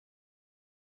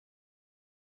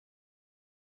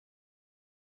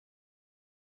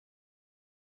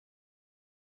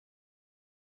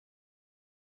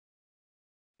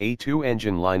A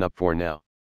 2-engine lineup for now.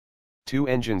 2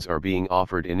 engines are being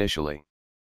offered initially.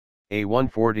 A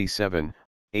 147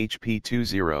 HP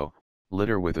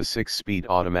 20-liter with a 6-speed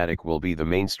automatic will be the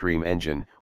mainstream engine,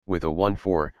 with a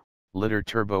 1.4-liter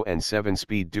turbo and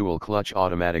 7-speed dual-clutch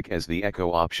automatic as the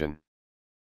eco option.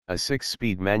 A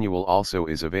 6-speed manual also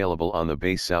is available on the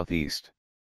base Southeast.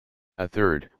 A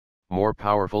third, more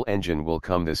powerful engine will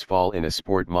come this fall in a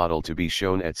sport model to be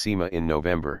shown at SEMA in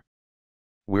November.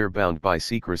 We're bound by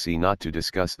secrecy not to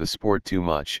discuss the sport too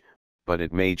much, but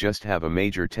it may just have a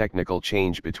major technical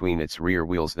change between its rear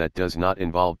wheels that does not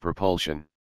involve propulsion.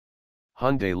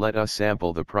 Hyundai let us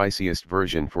sample the priciest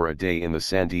version for a day in the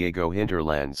San Diego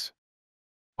hinterlands.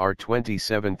 Our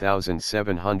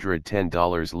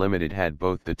 $27,710 Limited had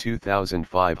both the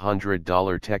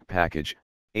 $2,500 tech package,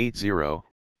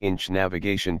 80-inch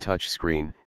navigation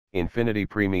touchscreen, Infinity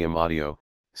Premium Audio,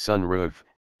 sunroof,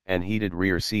 and heated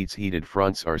rear seats. Heated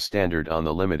fronts are standard on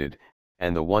the Limited,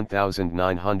 and the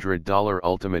 $1,900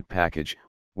 Ultimate package,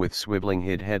 with swiveling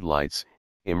HID headlights,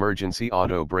 emergency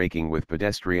auto braking with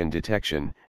pedestrian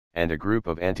detection, and a group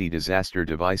of anti-disaster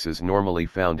devices normally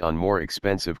found on more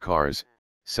expensive cars,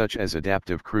 such as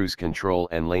adaptive cruise control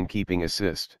and lane keeping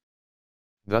assist.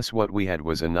 Thus what we had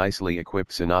was a nicely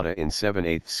equipped Sonata in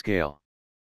 7/8 scale.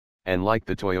 And like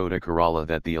the Toyota Corolla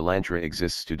that the Elantra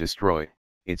exists to destroy,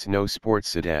 it's no sports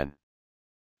sedan.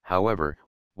 However,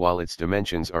 while its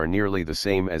dimensions are nearly the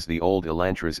same as the old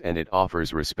Elantras and it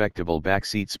offers respectable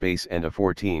backseat space and a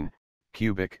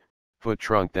 14-cubic foot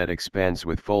trunk that expands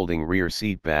with folding rear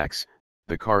seat backs,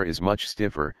 the car is much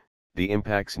stiffer, the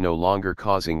impacts no longer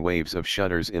causing waves of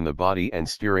shudders in the body and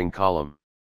steering column.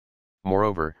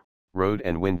 Moreover, road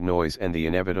and wind noise and the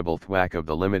inevitable thwack of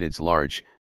the Limited's large,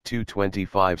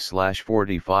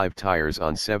 225/45 tires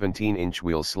on 17-inch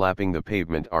wheels slapping the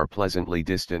pavement are pleasantly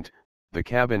distant, the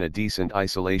cabin a decent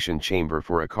isolation chamber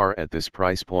for a car at this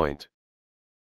price point.